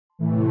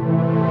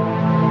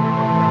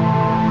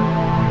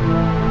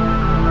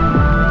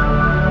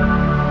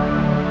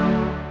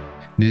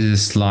This is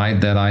a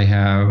slide that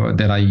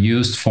I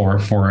used for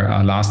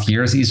last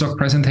year's ESOC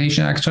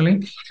presentation,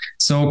 actually.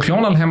 So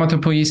clonal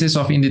hematopoiesis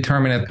of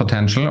indeterminate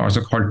potential,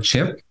 also called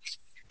CHIP,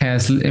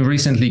 has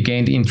recently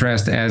gained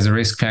interest as a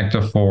risk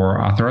factor for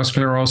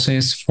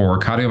atherosclerosis, for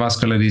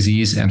cardiovascular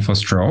disease, and for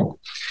stroke.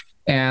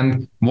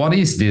 And what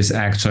is this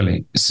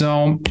actually?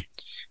 So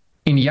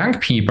in young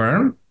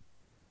people,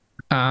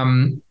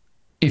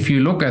 if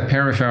you look at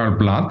peripheral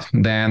blood,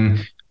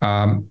 then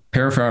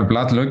peripheral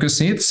blood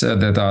leukocytes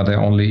that are the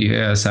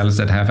only cells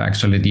that have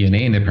actually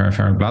DNA in the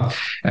peripheral blood.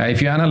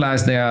 If you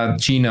analyze their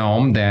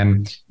genome,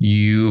 then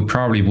you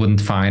probably wouldn't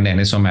find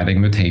any somatic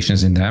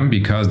mutations in them,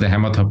 because the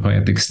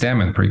hematopoietic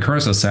stem and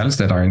precursor cells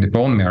that are in the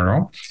bone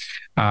marrow,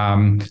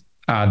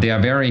 they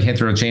are very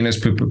heterogeneous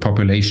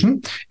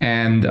population,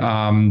 and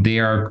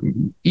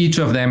each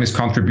of them is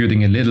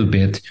contributing a little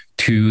bit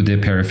to the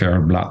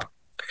peripheral blood.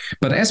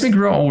 But as we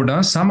grow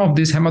older, some of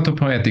these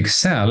hematopoietic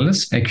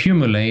cells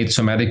accumulate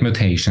somatic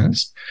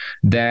mutations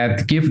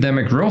that give them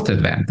a growth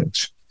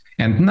advantage.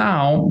 And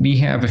now we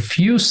have a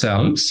few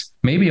cells,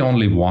 maybe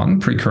only one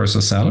precursor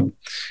cell,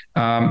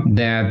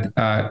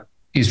 that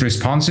is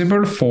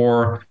responsible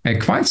for a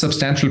quite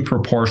substantial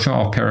proportion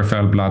of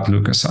peripheral blood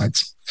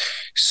leukocytes.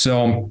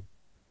 So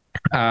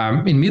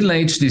in middle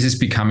age, this is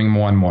becoming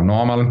more and more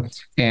normal.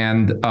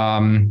 And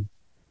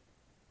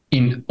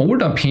in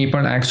older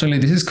people, actually,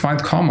 this is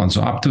quite common.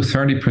 So up to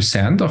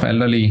 30% of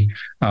elderly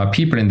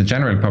people in the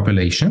general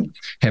population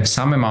have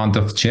some amount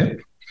of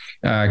CHIP.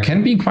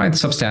 Can be quite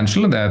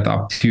substantial, that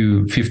up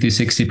to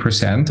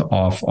 50-60%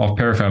 of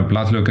peripheral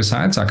blood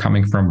leukocytes are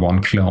coming from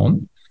one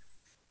clone.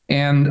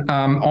 And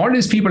all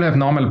these people have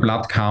normal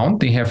blood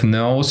count. They have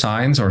no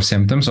signs or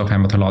symptoms of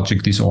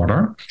hematologic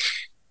disorder.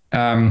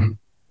 And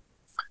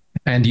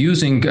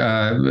using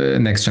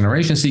next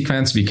generation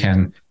sequence, we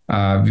can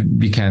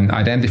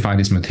identify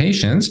these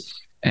mutations.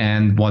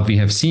 And what we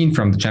have seen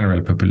from the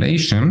general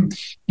population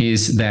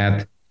is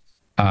that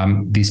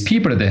these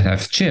people that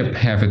have CHIP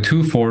have a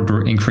twofold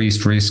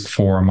increased risk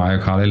for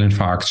myocardial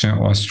infarction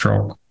or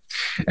stroke.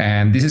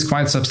 And this is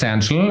quite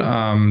substantial,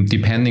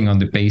 depending on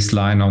the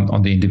baseline,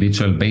 on the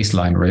individual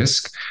baseline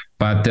risk.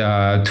 But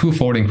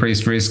twofold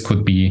increased risk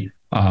could be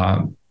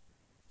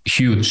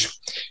huge.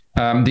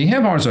 They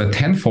have also a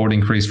tenfold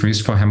increased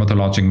risk for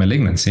hematologic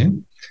malignancy,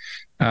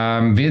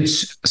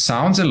 which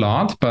sounds a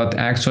lot, but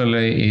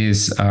actually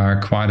is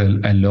quite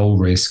a low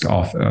risk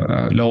of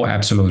low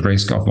absolute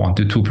risk of 1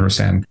 to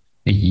 2%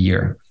 a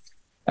year.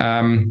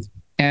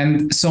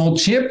 And so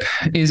CHIP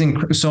is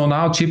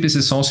now CHIP is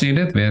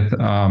associated with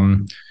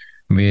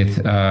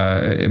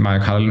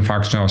myocardial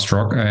infarction or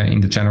stroke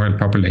in the general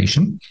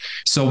population.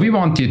 So we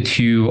wanted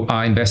to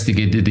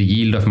investigate the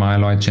yield of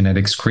myeloid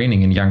genetic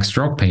screening in young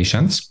stroke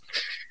patients.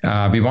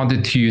 We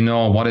wanted to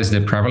know what is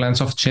the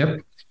prevalence of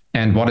CHIP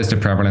and what is the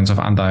prevalence of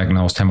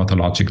undiagnosed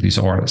hematologic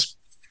disorders.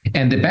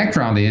 And the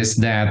background is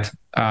that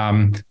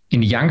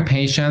in young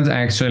patients,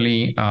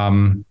 actually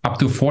up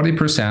to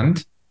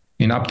 40%,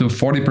 in up to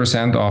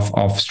 40%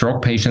 of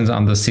stroke patients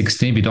under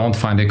 60, we don't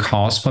find a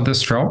cause for the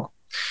stroke,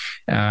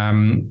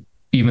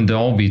 even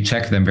though we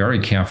check them very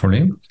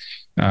carefully.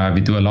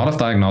 We do a lot of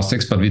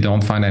diagnostics, but we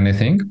don't find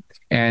anything.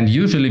 And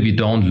usually we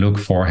don't look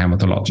for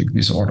hematologic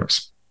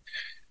disorders.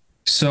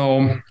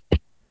 So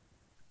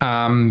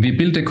we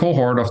built a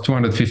cohort of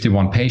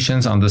 251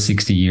 patients under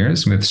 60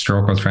 years with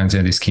stroke or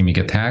transient ischemic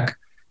attack.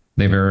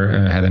 They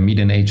had a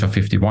median age of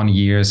 51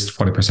 years,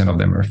 40% of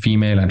them were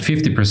female, and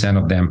 50%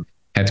 of them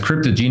had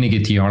cryptogenic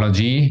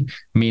etiology,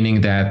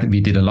 meaning that we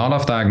did a lot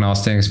of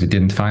diagnostics, we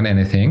didn't find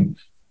anything.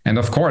 And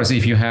of course,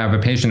 if you have a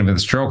patient with a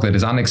stroke that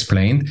is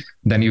unexplained,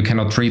 then you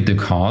cannot treat the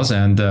cause,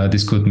 and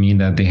this could mean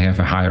that they have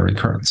a higher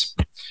recurrence.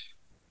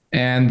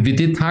 And we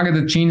did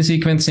targeted gene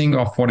sequencing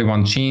of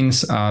 41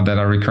 genes that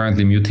are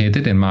recurrently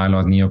mutated in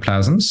myeloid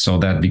neoplasms, so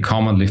that we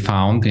commonly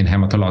found in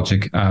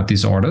hematologic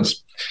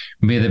disorders,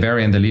 with a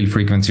variant allele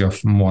frequency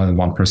of more than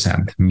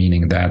 1%,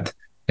 meaning that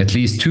at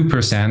least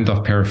 2%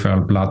 of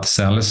peripheral blood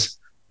cells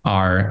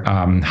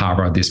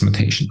harbor this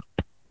mutation.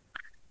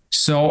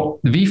 So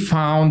we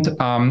found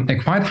a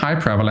quite high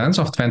prevalence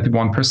of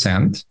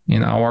 21%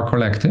 in our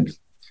collective.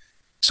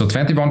 So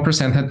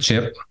 21% had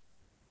CHIP.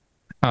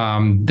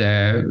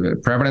 The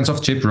prevalence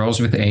of CHIP rose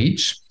with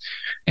age,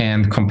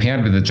 and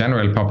compared with the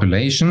general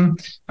population,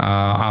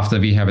 after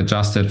we have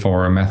adjusted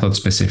for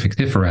method-specific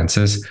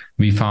differences,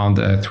 we found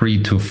a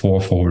 3 to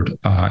 4-fold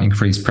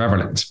increased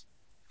prevalence.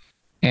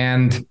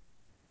 And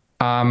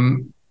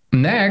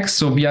next,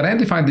 so we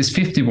identified these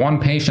 51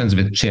 patients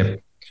with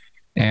CHIP.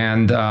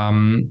 And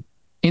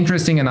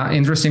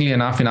interestingly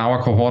enough, in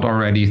our cohort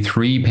already,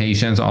 3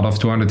 patients out of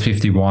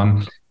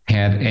 251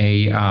 had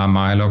a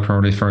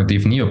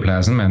myeloproliferative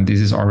neoplasm, and this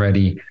is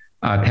already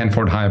a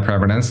tenfold higher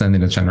prevalence than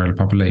in the general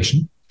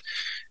population.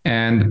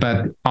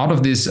 But out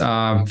of these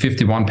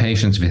 51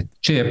 patients with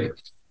CHIP,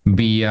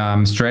 we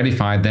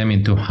stratified them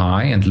into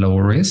high and low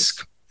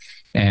risk,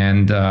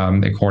 and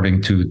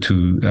according to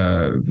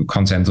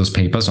consensus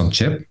papers on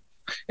CHIP.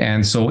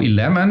 And so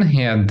 11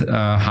 had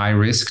high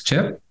risk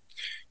CHIP,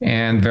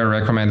 and were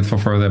recommended for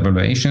further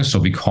evaluation. So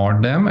we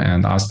called them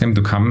and asked them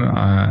to come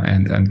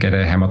and get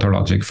a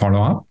hematologic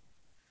follow-up.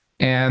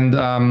 And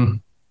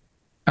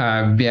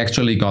we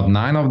actually got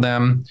 9 of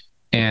them.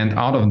 And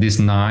out of these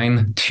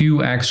 9,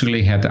 2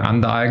 actually had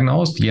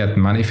undiagnosed yet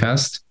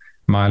manifest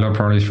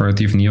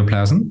myeloproliferative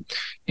neoplasm,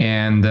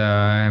 and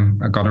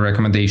I got a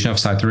recommendation of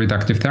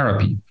cytoreductive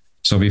therapy.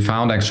 So we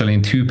found actually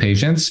in 2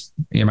 patients,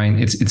 I mean,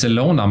 it's a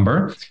low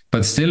number,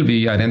 but still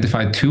we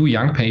identified 2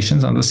 young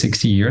patients under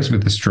 60 years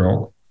with a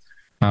stroke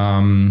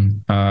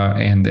and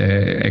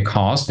a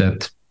cause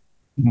that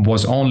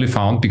was only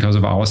found because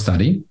of our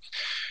study.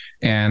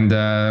 And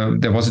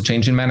there was a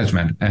change in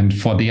management. And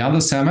for the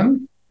other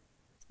 7,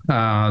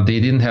 they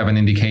didn't have an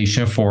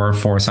indication for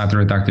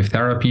cytoreductive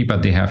therapy,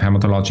 but they have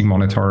hematologic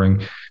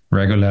monitoring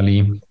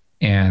regularly.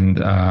 And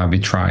we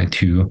try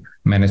to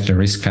manage the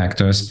risk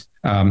factors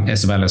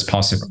as well as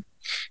possible.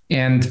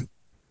 And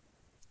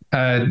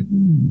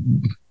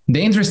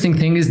the interesting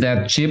thing is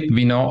that CHIP,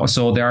 we know,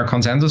 so there are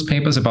consensus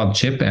papers about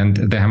CHIP, and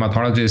the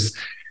hematologists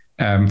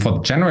for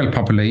the general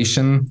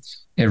population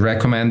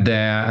recommend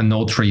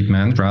no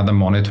treatment, rather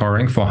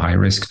monitoring for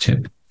high-risk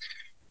CHIP.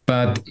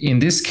 But in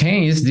this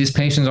case, these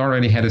patients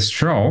already had a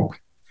stroke,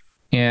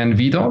 and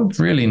we don't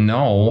really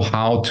know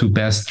how to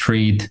best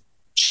treat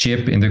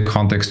CHIP in the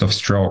context of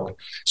stroke.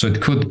 So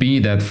it could be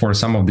that for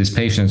some of these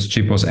patients,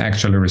 CHIP was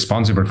actually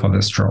responsible for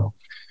the stroke.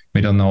 We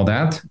don't know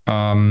that.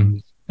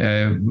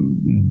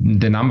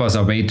 The numbers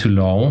are way too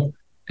low,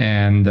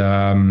 and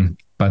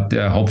but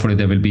hopefully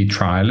there will be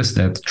trials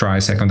that try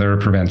secondary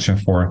prevention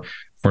for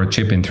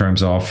CHIP in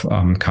terms of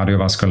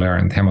cardiovascular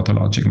and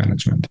hematologic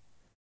management.